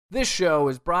This show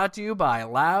is brought to you by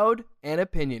Loud and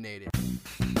Opinionated.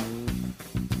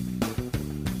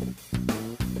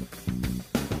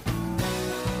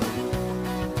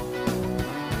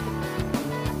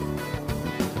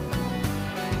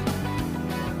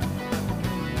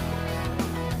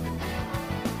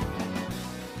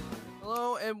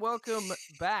 Hello and welcome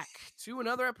back to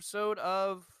another episode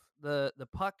of the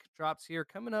Puck Drops here,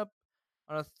 coming up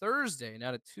on a Thursday,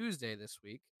 not a Tuesday this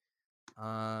week.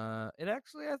 It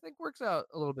actually, I think, works out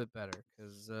a little bit better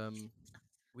because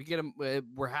we get them.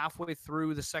 We're halfway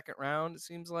through the second round. It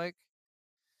seems like,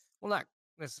 well, not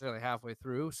necessarily halfway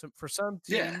through. For some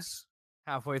teams,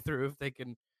 halfway through if they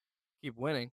can keep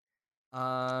winning.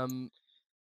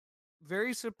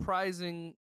 Very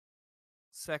surprising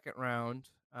second round.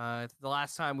 The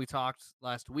last time we talked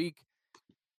last week,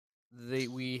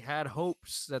 we had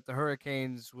hopes that the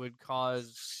Hurricanes would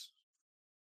cause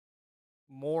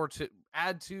more to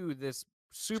add to this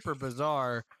super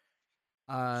bizarre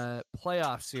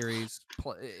playoff series,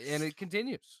 and it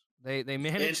continues. They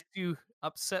managed to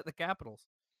upset the Capitals.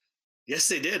 Yes,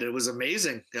 they did. It was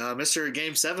amazing. Mr.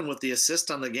 Game 7 with the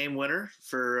assist on the game winner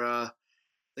for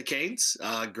the Canes.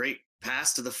 Great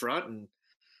pass to the front and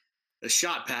a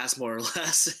shot pass, more or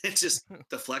less. It's just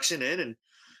deflection in and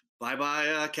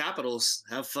bye-bye Capitals.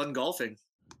 Have fun golfing.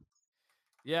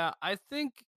 Yeah, I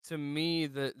think to me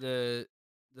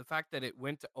the fact that it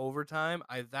went to overtime,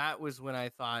 that was when I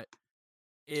thought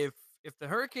if the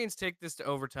Hurricanes take this to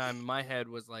overtime, my head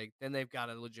was like, then they've got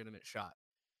a legitimate shot.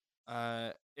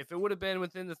 If it would have been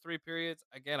within the 3 periods,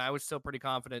 again, I was still pretty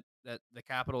confident that the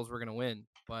Capitals were going to win.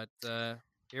 But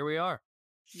here we are.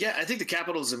 Yeah, I think the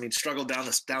Capitals, struggled down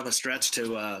the stretch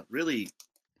to really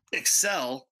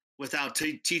excel without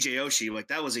TJ Oshie. Like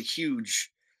that was a huge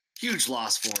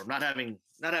loss for him. Not having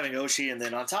Oshie, and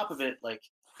then on top of it,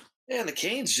 the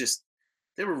Canes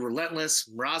they were relentless.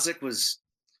 Mrazek was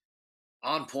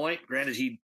on point. Granted,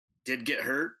 he did get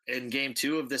hurt in Game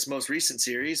 2 of this most recent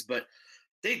series, but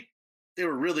they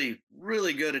were really,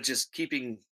 really good at just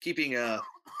keeping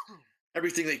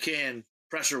everything they can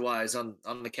pressure wise on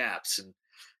the Caps. And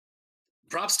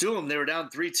props to them. They were down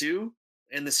 3-2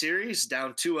 in the series,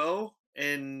 down 2-0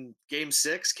 in Game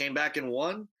 6, came back and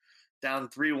won. Down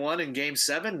 3-1 in Game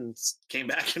 7, came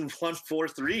back and won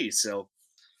 4-3. So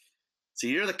it's a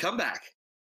year of the comeback.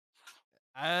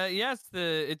 Yes,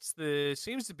 it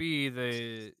seems to be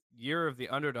the year of the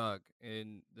underdog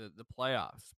in the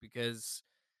playoffs, because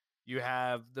you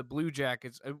have the Blue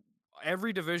Jackets.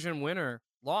 Every division winner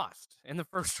lost in the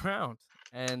first round,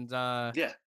 and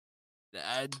that's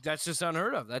just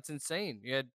unheard of. That's insane.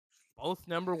 You had both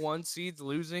number 1 seeds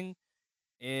losing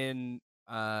in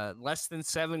less than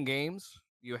 7 games.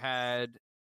 You had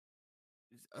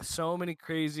so many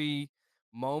crazy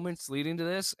moments leading to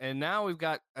this, and now we've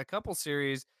got a couple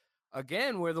series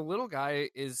again where the little guy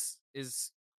is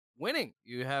winning.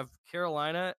 You have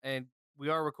Carolina, and we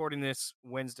are recording this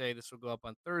Wednesday. This will go up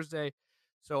on Thursday.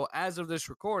 So as of this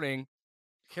recording,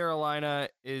 Carolina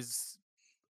is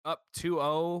up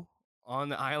 2-0 on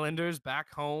the Islanders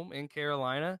back home in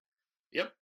Carolina.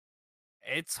 Yep.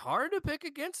 It's hard to pick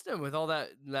against them with all that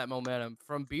momentum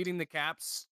from beating the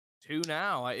Caps to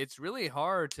now. It's really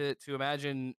hard to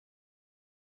imagine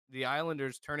the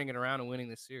Islanders turning it around and winning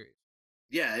this series.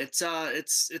 Yeah, it's going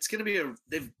to be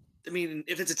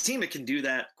if it's a team that can do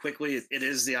that quickly, it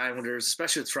is the Islanders,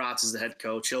 especially with Trotz as the head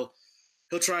coach. He'll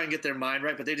try and get their mind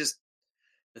right, but the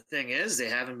thing is, they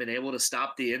haven't been able to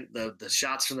stop the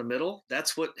shots from the middle.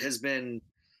 That's what has been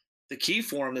the key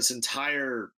for them this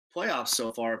entire playoffs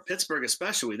so far. Pittsburgh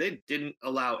especially, they didn't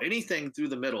allow anything through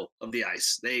the middle of the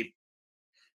ice. They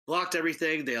blocked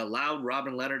everything. They allowed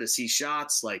Robin Lehner to see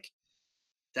shots. Like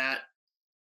that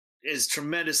is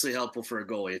tremendously helpful for a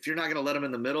goalie. If you're not going to let them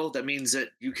in the middle, that means that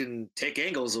you can take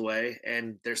angles away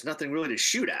and there's nothing really to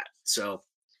shoot at. So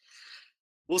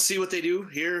we'll see what they do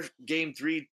here. Game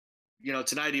 3,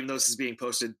 tonight, even though this is being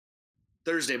posted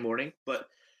Thursday morning, but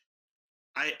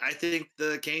I think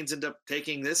the Canes end up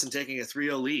taking this and taking a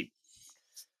 3-0 lead.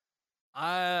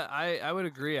 I would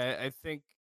agree. I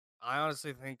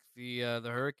honestly think the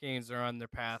Hurricanes are on their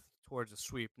path towards a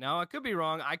sweep. Now, I could be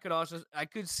wrong. I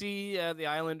could see the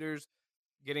Islanders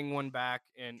getting one back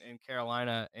in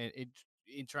Carolina and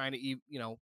trying to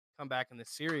come back in the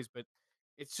series, but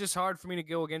it's just hard for me to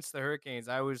go against the Hurricanes.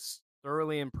 I was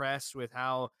thoroughly impressed with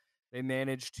how they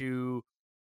managed to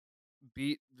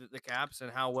beat the Caps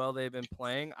and how well they've been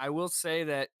playing. I will say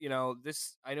that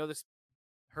this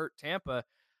hurt Tampa.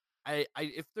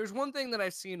 If there's one thing that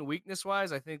I've seen weakness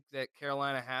wise, I think that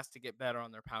Carolina has to get better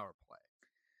on their power play.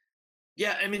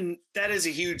 Yeah, that is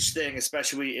a huge thing,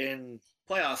 especially in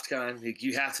playoff time,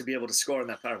 you have to be able to score on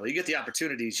that power play. You get the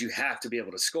opportunities, you have to be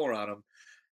able to score on them.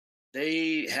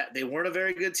 They weren't a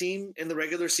very good team in the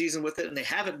regular season with it, and they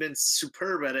haven't been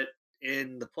superb at it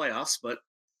in the playoffs. But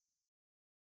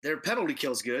their penalty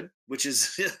kill's good, which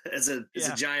is is a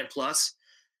Yeah. giant plus.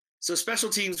 So special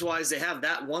teams wise, they have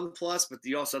that one plus, but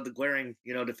you also have the glaring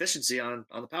deficiency on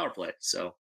the power play.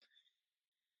 So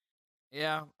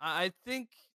Yeah, I think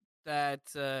that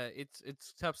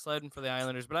it's tough sledding for the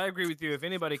Islanders, but I agree with you. If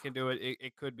anybody can do it,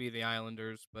 it could be the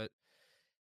Islanders. But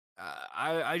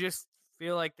I just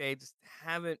feel like they just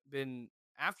haven't been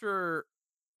after.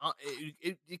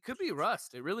 It could be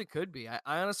rust. It really could be. I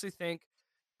honestly think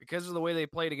because of the way they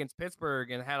played against Pittsburgh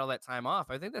and had all that time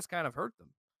off, I think that's kind of hurt them.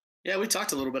 yeah, we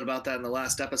talked a little bit about that in the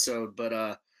last episode,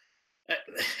 but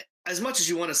as much as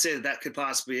you want to say that could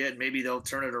possibly be it, maybe they'll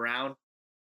turn it around.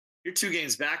 You're 2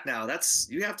 games back now.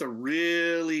 You have to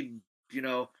really,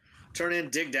 turn in,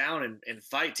 dig down, and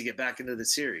fight to get back into the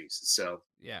series. So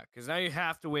Yeah, because now you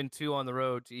have to win 2 on the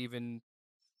road to even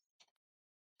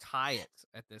tie it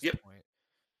at this yep, point.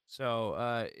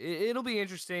 So it'll be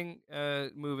interesting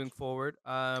moving forward.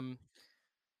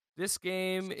 This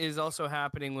game is also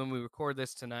happening when we record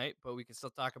this tonight, but we can still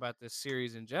talk about this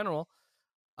series in general.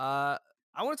 I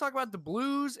want to talk about the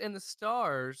Blues and the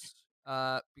Stars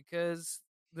because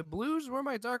the Blues were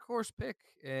my dark horse pick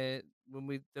when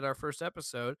we did our first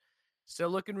episode. Still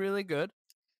looking really good.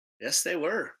 yes, they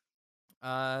were.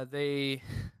 They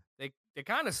they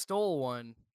kind of stole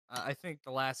one. I think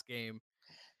the last game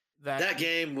That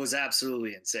game was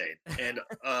absolutely insane, and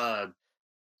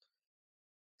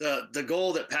the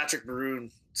goal that Patrick Maroon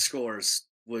scores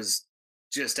was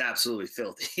just absolutely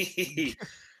filthy.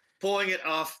 Pulling it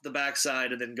off the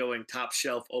backside and then going top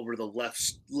shelf over the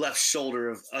left shoulder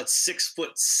of a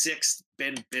 6'6"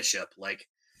 Ben Bishop. Like,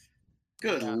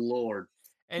 good yeah. lord!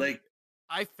 And Like,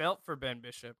 I felt for Ben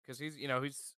Bishop because he's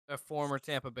a former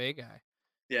Tampa Bay guy,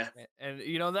 yeah, and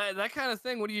that kind of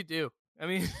thing. What do you do? I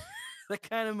mean, that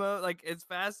kind of like as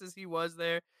fast as he was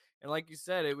there, and like you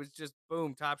said, it was just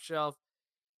boom, top shelf.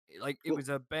 Like it well, was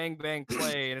a bang bang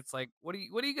play, and it's like, what are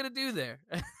you gonna do there?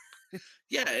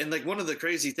 yeah, and like one of the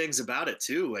crazy things about it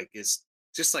too, like is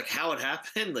just like how it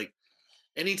happened. Like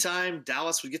anytime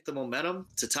Dallas would get the momentum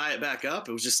to tie it back up,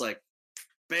 it was just like,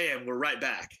 bam, we're right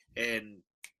back, and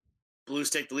Blues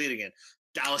take the lead again.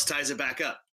 Dallas ties it back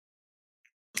up.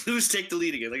 Blues take the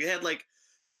lead again. Like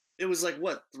it was like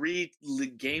what,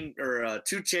 game or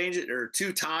two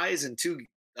ties and two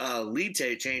lead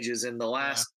changes in the Yeah.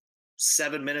 last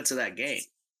 7 minutes of that game.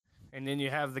 And then you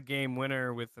have the game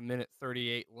winner with a minute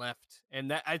 38 left, and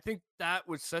that I think that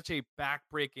was such a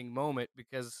backbreaking moment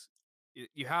because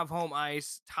you have home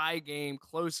ice, tie game,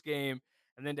 close game,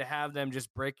 and then to have them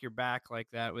just break your back like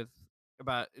that with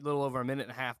about a little over a minute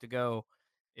and a half to go,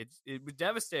 it was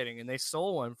devastating, and they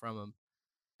stole one from them.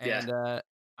 Yeah. And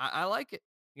I like it,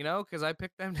 because I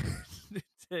picked them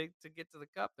to get to the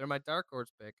cup. They're my dark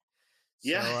horse pick. So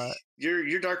Yeah,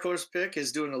 your dark horse pick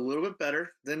is doing a little bit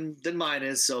better than mine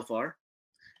is so far.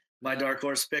 My yeah, dark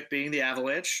horse pick being the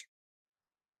Avalanche.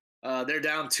 They're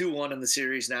down 2-1 in the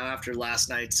series now after last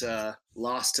night's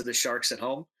loss to the Sharks at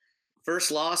home. First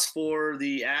loss for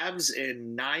the Avs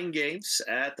in 9 games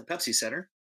at the Pepsi Center.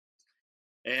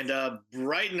 And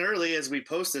bright and early as we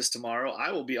post this tomorrow,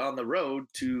 I will be on the road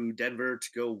to Denver to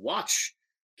go watch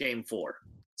Game 4.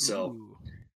 So, ooh.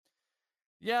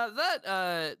 Yeah,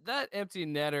 that empty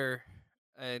netter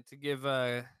to give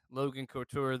Logan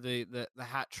Couture the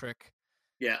hat trick.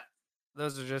 yeah,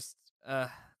 Those are just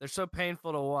they're so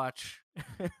painful to watch.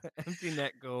 Empty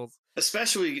net goals.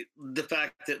 especially the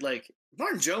fact that like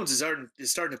Martin Jones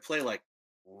is starting to play like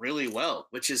really well,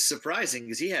 which is surprising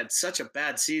because he had such a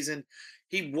bad season.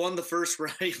 He won the first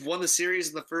round. He won the series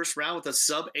in the first round with a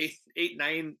sub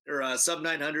 889 or a sub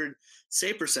 900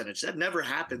 save percentage. That never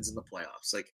happens in the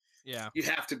playoffs. Like Yeah. you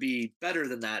have to be better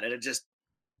than that, and it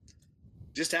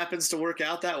just happens to work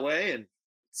out that way. And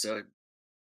so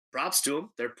props to him.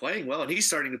 They're playing well, and he's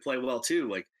starting to play well too.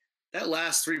 Like that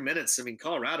last 3 minutes, I mean,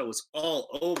 Colorado was all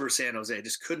over San Jose,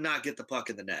 just could not get the puck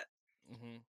in the net.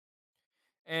 Mm-hmm.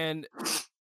 And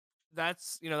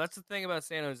that's the thing about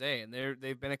San Jose, and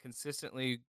they've been a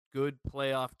consistently good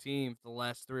playoff team for the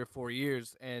last 3 or 4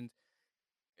 years, and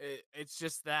it's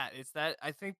just that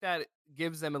I think that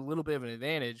gives them a little bit of an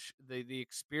advantage, the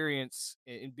experience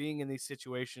in being in these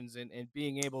situations and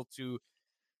being able to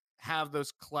have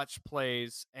those clutch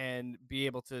plays and be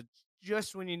able to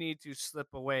just when you need to slip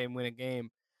away and win a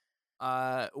game.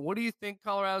 What do you think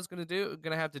Colorado's going to do?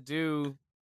 Going to have to do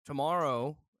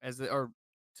tomorrow or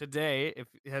today if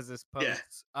it has this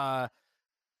post? Yeah.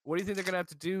 What do you think they're going to have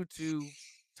to do to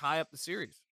tie up the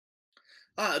series?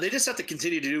 They just have to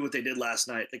continue to do what they did last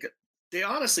night. Like they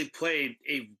honestly played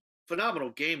a phenomenal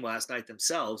game last night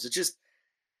themselves. It just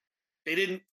they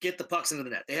didn't get the pucks into the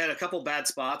net. They had a couple bad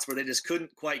spots where they just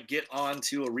couldn't quite get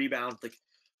onto a rebound. Like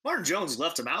Martin Jones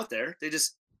left them out there. They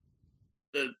just,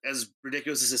 as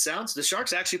ridiculous as it sounds, the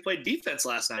Sharks actually played defense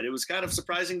last night. It was kind of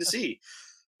surprising to see.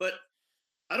 But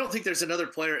I don't think there's another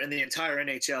player in the entire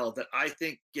NHL that I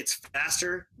think gets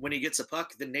faster when he gets a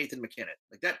puck than Nathan MacKinnon.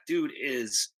 Like that dude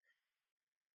is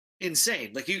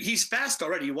insane. Like he's fast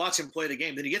already. You watch him play the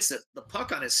game, then he gets the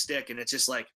puck on his stick, and it's just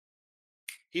like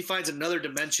he finds another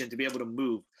dimension to be able to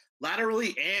move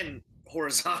laterally and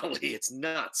horizontally. It's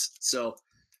nuts. So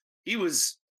he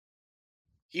was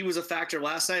a factor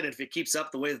last night. And if it keeps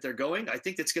up the way that they're going, I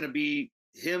think it's going to be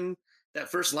him.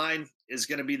 That first line is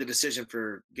going to be the decision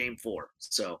for game 4.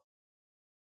 So,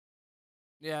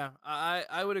 Yeah,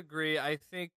 I would agree. I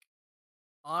think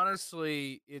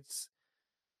honestly,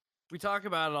 we talk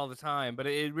about it all the time, but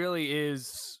it really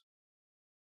is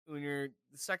when you're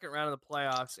the second round of the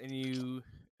playoffs and you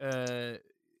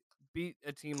beat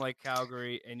a team like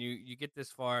Calgary and you get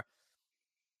this far.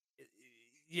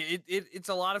 It's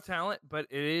a lot of talent, but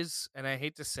it is, and I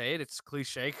hate to say it, it's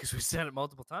cliche because we said it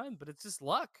multiple times, but it's just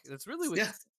luck. That's really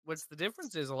what's the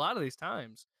difference is a lot of these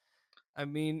times. I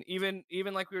mean, even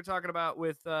like we were talking about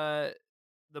with the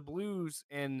Blues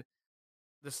and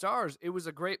the Stars, it was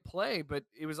a great play, but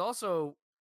it was also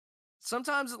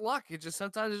sometimes luck.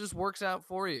 Sometimes it just works out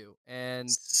for you, and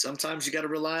sometimes you got to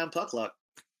rely on puck luck.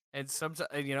 And sometimes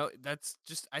that's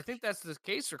just I think that's the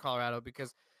case for Colorado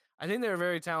because I think they're a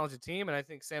very talented team, and I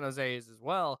think San Jose is as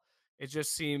well. It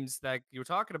just seems like you were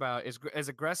talking about as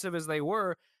aggressive as they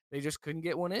were, they just couldn't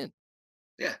get one in.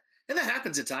 Yeah, and that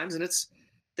happens at times, and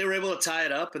they were able to tie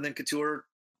it up, and then Couture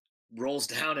rolls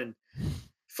down and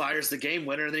fires the game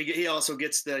winner, and then he also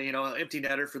gets the empty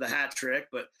netter for the hat trick.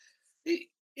 But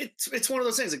it's one of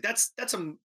those things like that's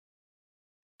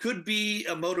could be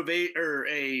a motivate or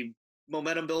a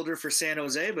momentum builder for San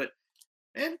Jose, but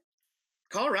man,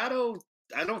 Colorado,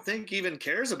 I don't think even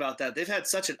cares about that. They've had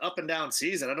such an up and down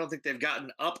season. I don't think they've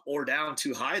gotten up or down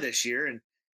too high this year, and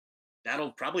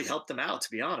that'll probably help them out,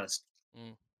 to be honest.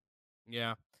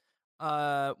 Yeah.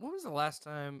 When was the last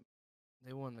time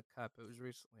they won the cup? It was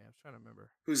recently. I was trying to remember.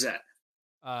 Who's that?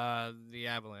 The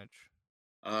Avalanche.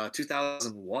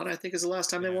 2001, I think, is the last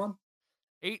time they won.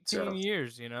 18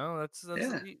 years, that's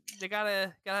they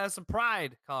gotta have some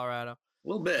pride, Colorado. A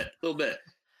little bit.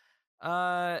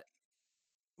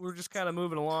 We're just kind of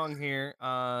moving along here.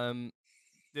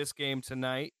 This game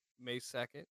tonight, May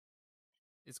 2nd,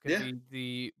 it's gonna be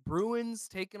the Bruins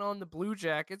taking on the Blue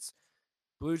Jackets.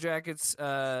 Blue Jackets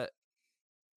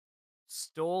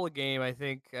stole a game, I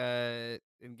think,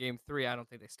 in game 3. I don't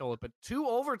think they stole it, but 2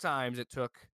 overtimes it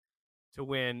took to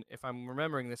win, if I'm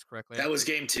remembering this correctly. That was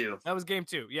game 2. That was game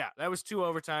 2. Yeah, that was 2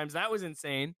 overtimes. That was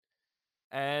insane.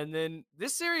 And then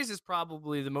this series is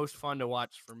probably the most fun to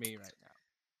watch for me right now.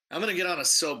 I'm going to get on a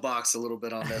soapbox a little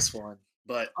bit on this one,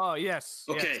 but oh, yes.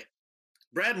 Okay. Yes.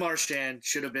 Brad Marchand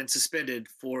should have been suspended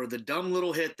for the dumb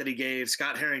little hit that he gave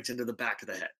Scott Harrington to the back of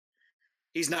the head.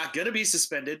 He's not going to be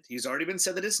suspended. He's already been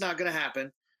said that it's not going to happen.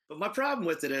 But my problem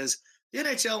with it is the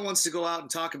NHL wants to go out and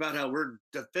talk about how we're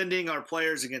defending our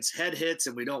players against head hits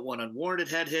and we don't want unwarranted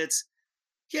head hits.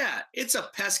 Yeah, it's a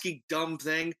pesky, dumb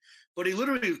thing, but he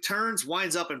literally turns,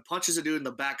 winds up, and punches a dude in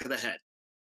the back of the head.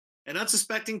 An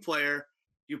unsuspecting player,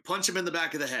 you punch him in the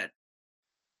back of the head.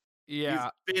 Yeah.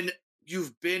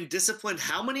 You've been disciplined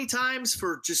how many times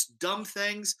for just dumb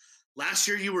things? Last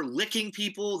year you were licking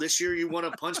people. This year you want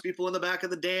to punch people in the back of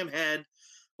the damn head.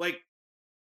 Like,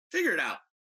 figure it out.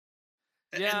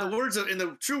 Yeah. And in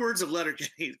the true words of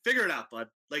Letterkenny, figure it out, bud.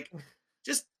 Like,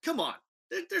 just come on.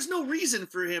 There's no reason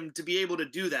for him to be able to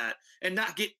do that and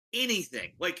not get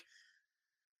anything. Like,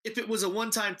 if it was a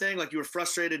one-time thing, like you were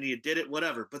frustrated and you did it,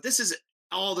 whatever. But this is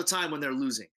all the time when they're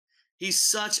losing. He's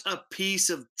such a piece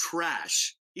of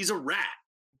trash. He's a rat.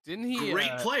 Didn't he?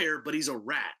 Great player, but he's a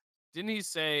rat. Didn't he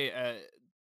say?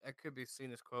 I could be seeing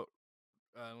this quote.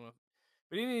 I don't know.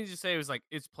 But didn't he just say it was like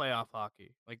it's playoff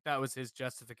hockey? Like that was his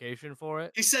justification for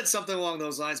it. He said something along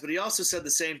those lines, but he also said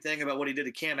the same thing about what he did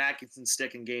to Cam Atkinson's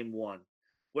stick in Game 1,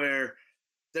 where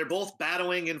they're both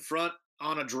battling in front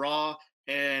on a draw,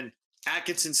 and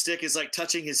Atkinson's stick is like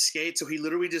touching his skate, so he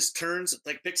literally just turns,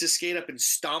 like picks his skate up and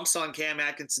stomps on Cam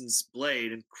Atkinson's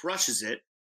blade and crushes it.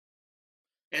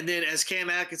 And then as Cam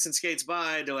Atkinson skates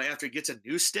by, after he gets a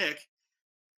new stick,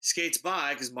 skates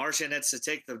by because Marchand has to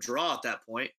take the draw at that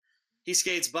point. He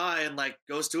skates by and like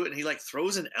goes to it, and he like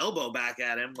throws an elbow back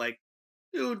at him. Like,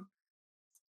 dude,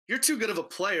 you're too good of a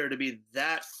player to be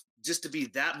that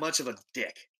much of a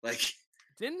dick. Like,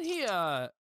 Didn't he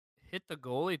hit the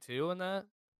goalie too in that?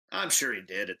 I'm sure he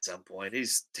did at some point.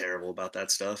 He's terrible about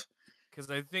that stuff.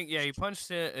 Because I think he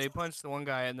punched it. He punched the one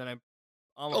guy, and then I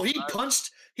Oh,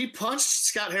 almost. he punched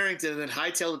Scott Harrington and then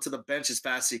hightailed it to the bench as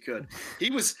fast as he could. He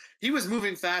was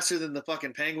moving faster than the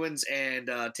fucking Penguins and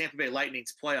Tampa Bay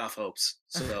Lightning's playoff hopes.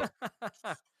 So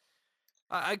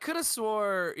I could have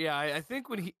swore, yeah. I think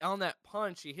when he on that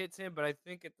punch, he hits him, but I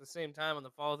think at the same time on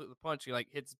the follow through the punch, he like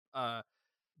hits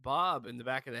Bob in the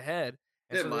back of the head,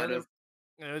 and it so the might other, have.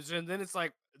 and then it's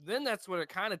like, then that's what it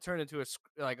kind of turned into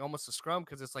like almost a scrum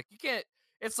because it's like you can't.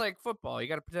 It's like football. You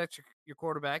got to protect your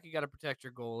quarterback. You got to protect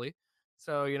your goalie.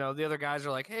 So the other guys are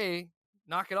like, hey,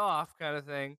 knock it off, kind of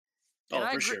thing. And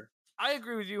Oh, for sure. I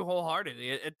agree with you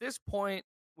wholeheartedly. At this point,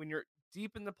 when you're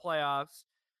deep in the playoffs,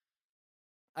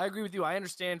 I agree with you. I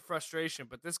understand frustration,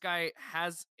 but this guy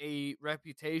has a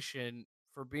reputation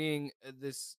for being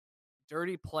this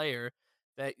dirty player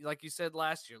that, like you said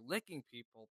last year, licking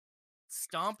people,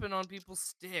 stomping on people's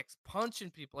sticks, punching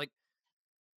people. Like,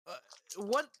 uh,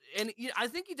 what? And I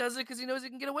think he does it because he knows he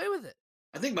can get away with it.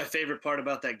 I think my favorite part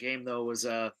about that game though was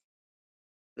the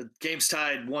game's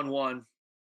tied 1-1,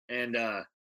 and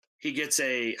he gets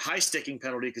a high sticking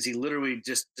penalty because he literally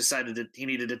just decided that he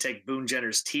needed to take Boone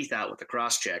Jenner's teeth out with a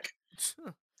cross check.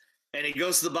 And he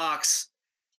goes to the box,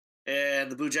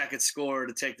 and the Blue Jackets score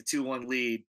to take the 2-1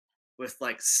 lead with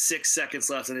like 6 seconds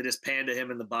left, and they just pan to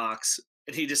him in the box.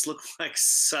 And he just looked like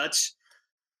such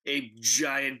a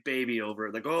giant baby over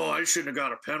it. Like, oh, I shouldn't have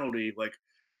got a penalty. Like,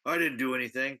 I didn't do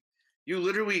anything. You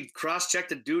literally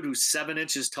cross-checked a dude who's 7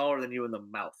 inches taller than you in the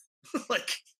mouth.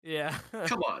 Like, yeah.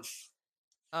 come on.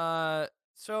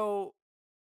 So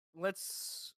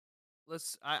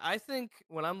I think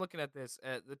when I'm looking at this,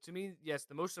 to me, yes,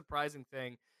 the most surprising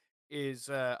thing is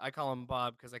I call him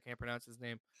Bob because I can't pronounce his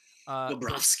name.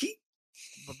 Bobrovsky?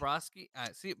 Bobrovsky.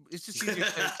 See, it's just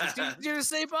easier to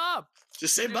say Bob.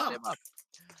 Just say Bob.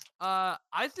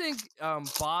 I think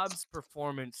Bob's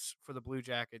performance for the Blue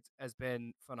Jackets has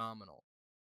been phenomenal.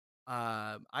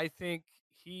 I think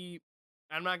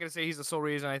I'm not going to say he's the sole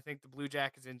reason. I think the Blue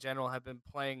Jackets in general have been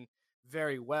playing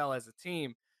very well as a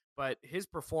team, but his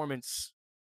performance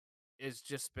has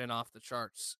just been off the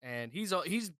charts. And he's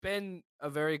been a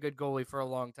very good goalie for a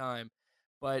long time,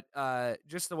 but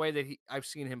just the way that I've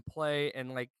seen him play,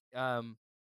 and like I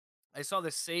saw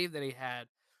the save that he had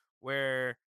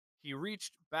where he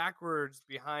reached backwards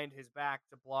behind his back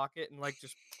to block it and like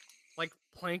just like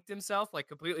planked himself, like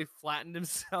completely flattened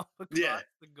himself across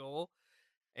the goal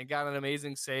and got an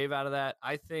amazing save out of that.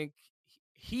 I think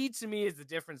he to me is the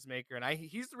difference maker, and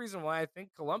he's the reason why I think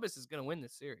Columbus is going to win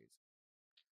this series.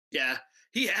 Yeah,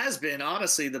 he has been.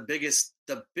 Honestly, the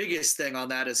biggest thing on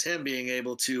that is him being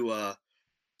able to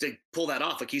pull that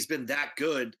off. Like, he's been that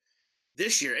good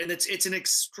this year, and it's an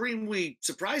extremely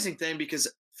surprising thing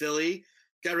because Philly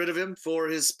got rid of him for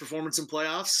his performance in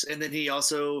playoffs, and then he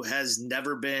also has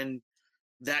never been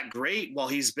that great while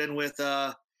he's been with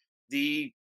the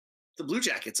Blue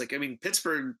Jackets. Like, I mean,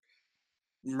 Pittsburgh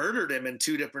murdered him in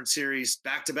 2 different series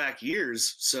back-to-back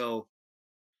years, so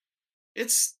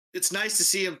it's nice to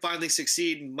see him finally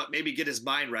succeed and maybe get his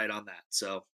mind right on that.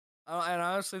 So, and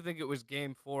I honestly think it was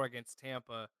Game 4 against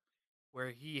Tampa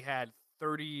where he had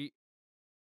 30.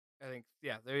 I think,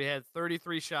 yeah, they had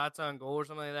 33 shots on goal or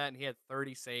something like that, and he had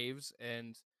 30 saves,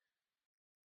 and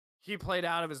he played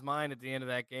out of his mind at the end of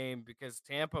that game because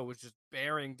Tampa was just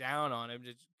bearing down on him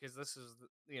because this is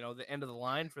the end of the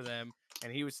line for them,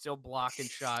 and he was still blocking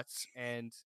shots.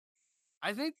 And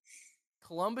I think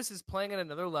Columbus is playing at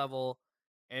another level,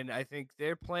 and I think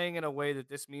they're playing in a way that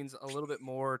this means a little bit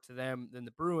more to them than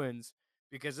the Bruins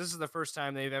because this is the first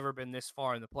time they've ever been this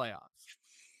far in the playoffs.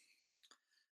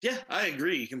 Yeah, I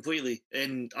agree completely.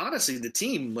 And honestly, the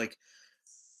team, like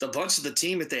the bunch of the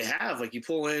team that they have, like you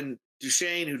pull in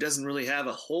Duchesne, who doesn't really have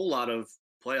a whole lot of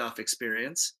playoff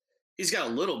experience. He's got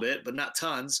a little bit, but not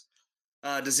tons.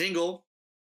 Dzingel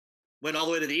went all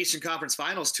the way to the Eastern Conference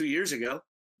Finals 2 years ago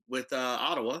with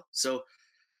Ottawa. So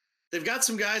they've got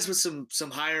some guys with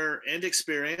some higher end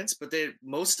experience, but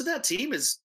most of that team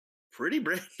is pretty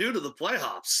brand new to the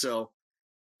playoffs. So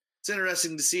it's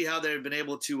interesting to see how they've been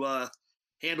able to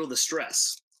handle the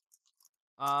stress.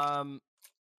 Let's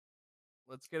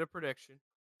get a prediction.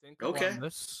 Think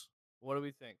Columbus. Okay. What are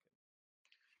we thinking?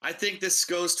 I think this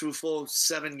goes to a full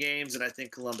 7 games, and I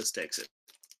think Columbus takes it.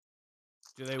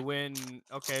 Do they win?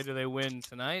 Okay. Do they win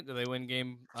tonight? Do they win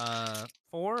game 4?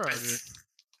 Or I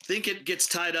think it gets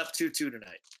tied up 2-2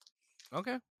 tonight.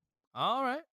 Okay. All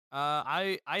right.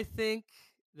 I think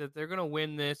that they're gonna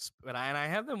win this, but I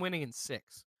have them winning in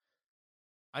 6.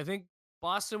 I think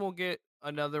Boston will get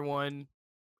another one,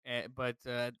 But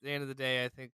at the end of the day, I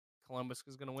think Columbus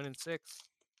is going to win in 6,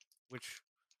 which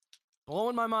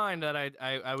blowing my mind that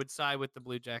I would side with the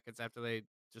Blue Jackets after they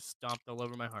just stomped all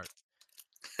over my heart.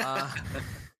 Uh,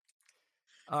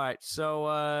 all right,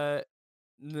 so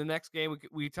the next game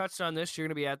we touched on this. You're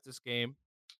going to be at this game.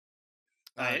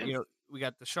 I am. We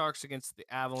got the Sharks against the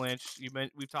Avalanche.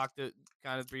 We talked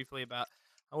kind of briefly about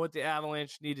what the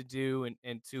Avalanche need to do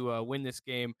and to win this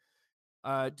game.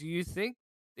 Do you think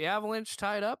the Avalanche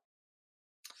tie it up?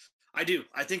 I do.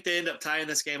 I think they end up tying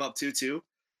this game up 2-2,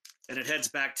 and it heads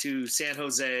back to San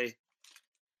Jose.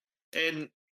 And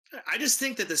I just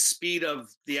think that the speed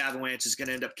of the Avalanche is going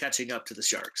to end up catching up to the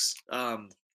Sharks.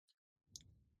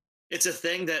 It's a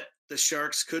thing that the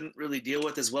Sharks couldn't really deal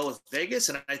with as well with Vegas,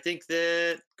 and I think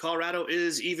that Colorado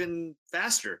is even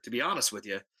faster, to be honest with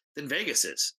you, than Vegas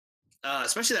is.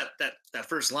 Especially that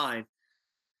first line.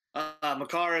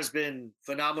 Makar has been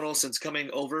phenomenal since coming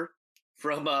over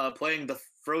from playing the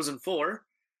Frozen Four.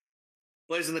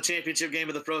 Plays in the championship game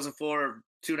of the Frozen Four.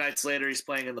 2 nights later, he's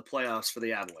playing in the playoffs for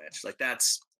the Avalanche. Like,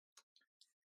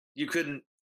 you couldn't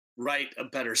write a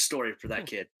better story for that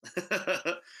kid.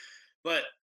 But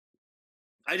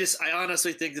I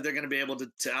honestly think that they're going to be able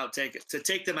to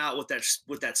take them out with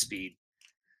that speed.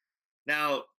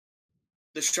 Now,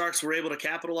 the Sharks were able to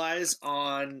capitalize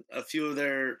on a few of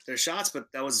their shots,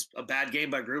 but that was a bad game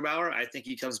by Grubauer. I think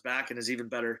he comes back and is even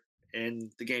better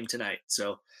in the game tonight.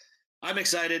 So I'm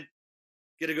excited.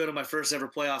 Going to go to my first ever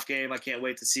playoff game. I can't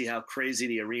wait to see how crazy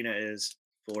the arena is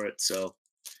for it. So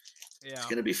yeah, it's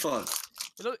going to be fun.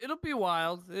 It'll be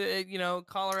wild.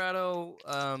 Colorado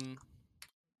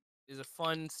is a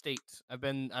fun state. I've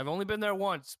only been there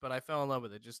once, but I fell in love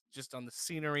with it just on the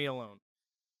scenery alone.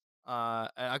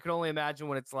 I could only imagine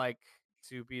what it's like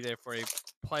to be there for a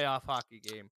playoff hockey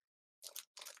game.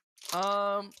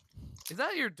 Is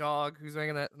that your dog who's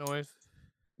making that noise?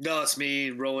 No, it's me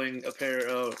rolling a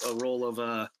roll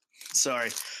of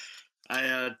sorry.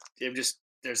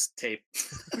 There's tape.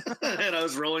 And I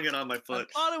was rolling it on my foot.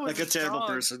 I thought it was like a terrible dog,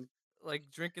 person. Like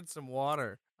drinking some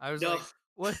water. I was like,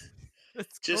 what?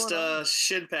 Just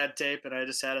shin pad tape, and I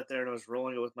just had it there and I was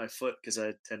rolling it with my foot because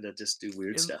I tend to just do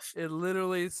weird stuff. It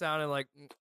literally sounded like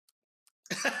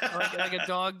like a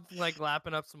dog like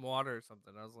lapping up some water or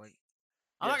something. I was like,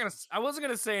 I wasn't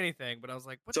gonna say anything, but I was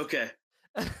like, what? It's okay.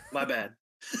 My bad.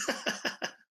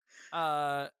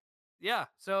 Yeah.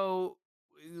 So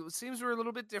it seems we're a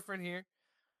little bit different here.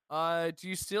 Do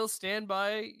you still stand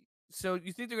by? So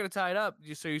you think they're gonna tie it up?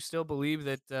 So you still believe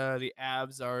that the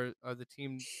Avs are the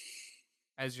team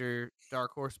as your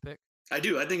dark horse pick? I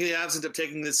do. I think the Avs end up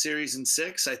taking this series in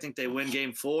 6. I think they win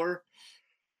Game 4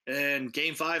 and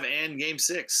Game 5 and Game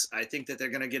 6. I think that they're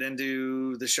going to get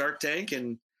into the Shark Tank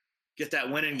and get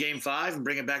that win in Game 5 and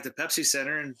bring it back to Pepsi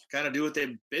Center and kind of do what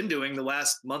they've been doing the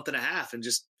last month and a half and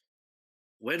just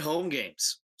win home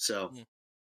games. So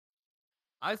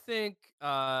I think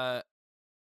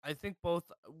both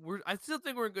I still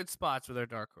think we're in good spots with our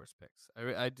dark horse picks.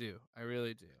 I do. I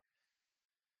really do.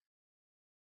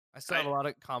 I still have a lot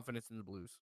of confidence in the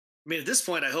Blues. I mean, at this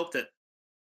point, I hope that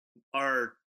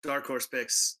our dark horse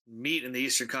picks meet in the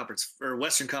Eastern Conference or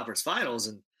Western Conference Finals,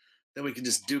 and then we can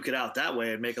just duke it out that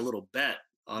way and make a little bet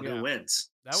on who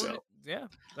wins. That's.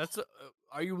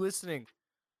 Are you listening,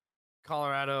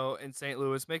 Colorado and St.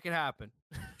 Louis? Make it happen.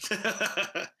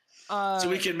 So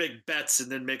we can make bets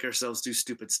and then make ourselves do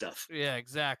stupid stuff. Yeah,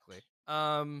 exactly.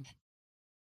 There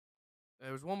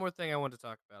was one more thing I wanted to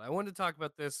talk about. I wanted to talk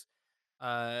about this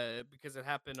because it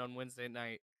happened on Wednesday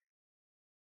night.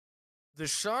 The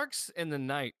Sharks and the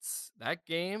Knights, that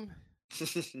game,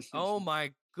 oh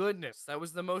my goodness. That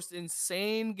was the most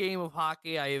insane game of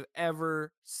hockey I have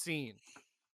ever seen.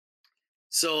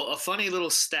 So a funny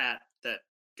little stat that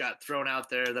got thrown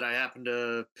out there that I happened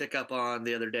to pick up on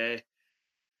the other day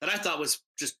that I thought was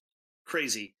just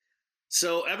crazy.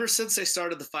 So ever since they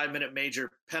started the 5-minute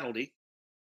major penalty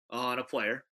on a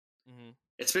player,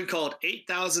 it's been called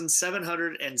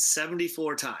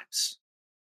 8,774 times.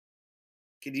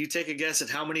 Can you take a guess at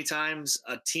how many times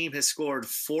a team has scored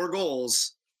 4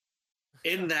 goals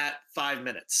in that 5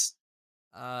 minutes?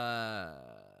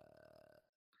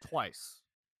 Twice.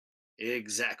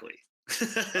 Exactly.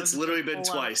 It's literally been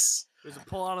twice. It was a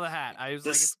pull out of the hat. I was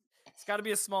like, it's got to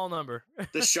be a small number.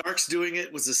 The Sharks doing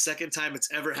it was the second time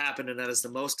it's ever happened, and that is the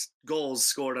most goals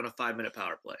scored on a 5-minute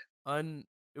power play.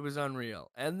 It was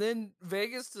unreal. And then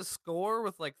Vegas to score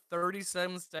with like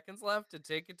 37 seconds left to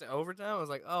take it to overtime. I was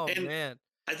like, oh, man.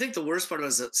 I think the worst part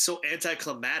was so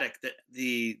anticlimactic that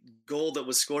the goal that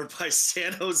was scored by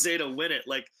San Jose to win it,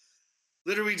 like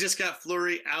literally just got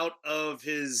Fleury out of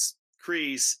his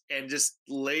crease and just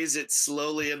lays it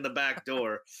slowly in the back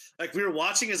door. Like we were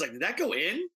watching, is like, did that go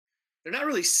in? They're not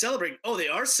really celebrating. Oh, they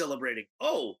are celebrating.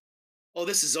 Oh,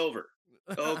 this is over.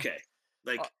 Okay,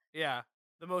 like yeah,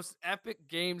 the most epic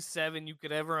Game 7 you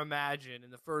could ever imagine in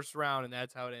the first round, and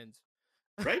that's how it ends.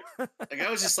 Right? Like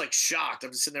I was just like shocked.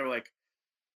 I'm just sitting there like,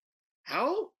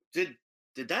 how did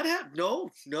that happen? No,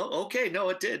 okay, no,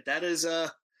 it did. That is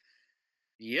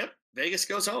yep, Vegas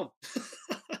goes home.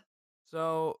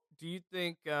 So, do you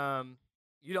think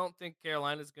you don't think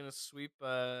Carolina's going to sweep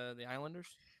the Islanders?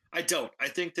 I don't. I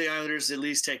think the Islanders at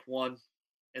least take one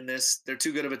in this. They're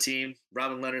too good of a team.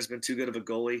 Robin Leonard's been too good of a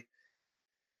goalie.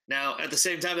 Now, at the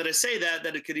same time that I say that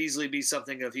it could easily be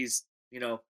something of he's,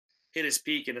 hit his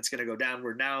peak and it's going to go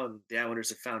downward now, and the Islanders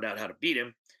have found out how to beat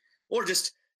him, or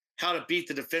just how to beat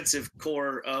the defensive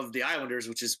core of the Islanders,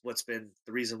 which is what's been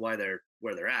the reason why they're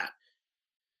where they're at.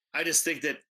 I just think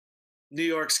that New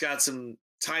York's got some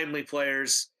timely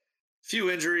players, few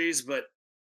injuries, but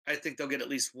I think they'll get at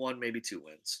least one, maybe 2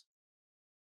 wins.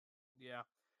 Yeah.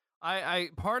 I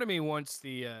part of me wants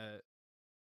the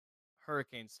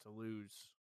Hurricanes to lose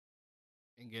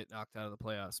and get knocked out of the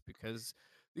playoffs because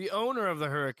the owner of the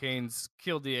Hurricanes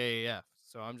killed the AAF.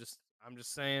 So I'm just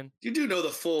saying. You do know the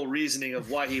full reasoning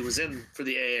of why he was in for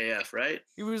the AAF, right?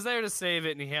 He was there to save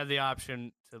it, and he had the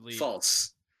option to leave.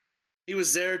 False. He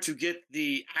was there to get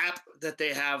the app that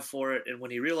they have for it, and when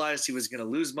he realized he was going to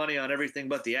lose money on everything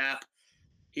but the app,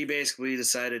 he basically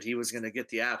decided he was going to get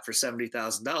the app for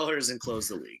 $70,000 and close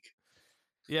the league.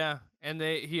 Yeah, and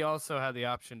he also had the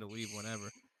option to leave whenever.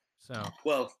 So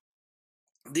well,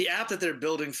 the app that they're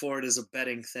building for it is a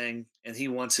betting thing, and he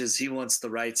wants the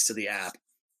rights to the app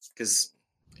because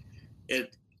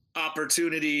it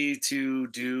opportunity to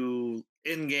do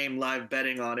in-game live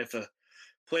betting on if a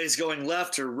play's going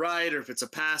left or right, or if it's a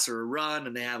pass or a run,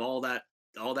 and they have all that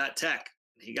tech.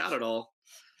 He got it all.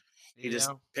 He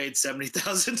just paid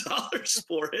 $70,000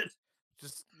 for it.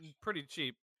 Just pretty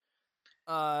cheap.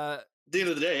 At the end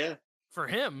of the day, yeah. For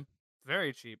him,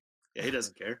 very cheap. Yeah, he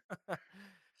doesn't care.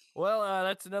 Well,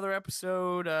 that's another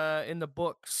episode in the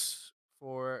books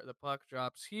for the Puck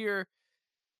Drops here.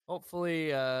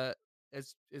 Hopefully, as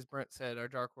Brent said, our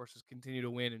dark horses continue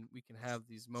to win, and we can have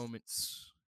these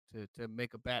moments to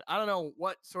make a bet. I don't know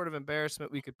what sort of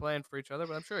embarrassment we could plan for each other,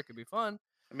 but I'm sure it could be fun.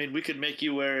 I mean, we could make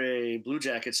you wear a Blue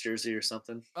Jackets jersey or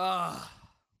something.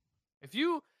 If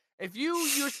you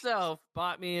yourself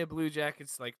bought me a Blue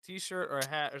Jackets like T-shirt or a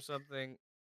hat or something,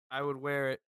 I would wear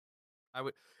it.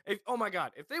 Oh my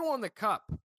God, if they won the cup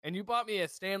and you bought me a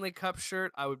Stanley Cup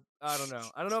shirt, I don't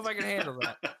know if I can handle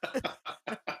that.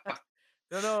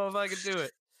 Don't know if I could do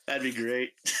it. That'd be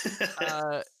great.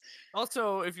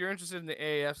 Also, if you're interested in the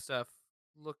AAF stuff,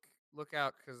 look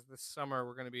out, because this summer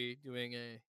we're going to be doing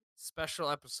a special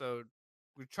episode.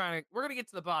 We're going to get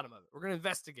to the bottom of it. We're going to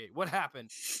investigate what happened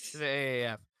to the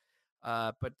AAF.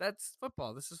 But that's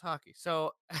football. This is hockey.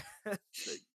 So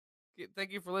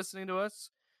thank you for listening to us.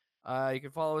 You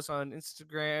can follow us on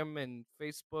Instagram and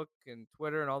Facebook and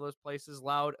Twitter and all those places.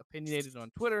 Loud Opinionated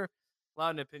on Twitter,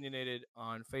 Loud and Opinionated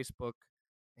on Facebook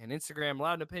and Instagram.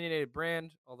 Loud and Opinionated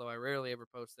brand, although I rarely ever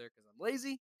post there because I'm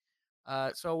lazy.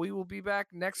 So we will be back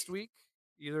next week,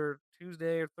 either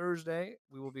Tuesday or Thursday.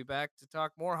 We will be back to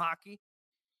talk more hockey.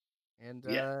 And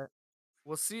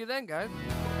we'll see you then, guys.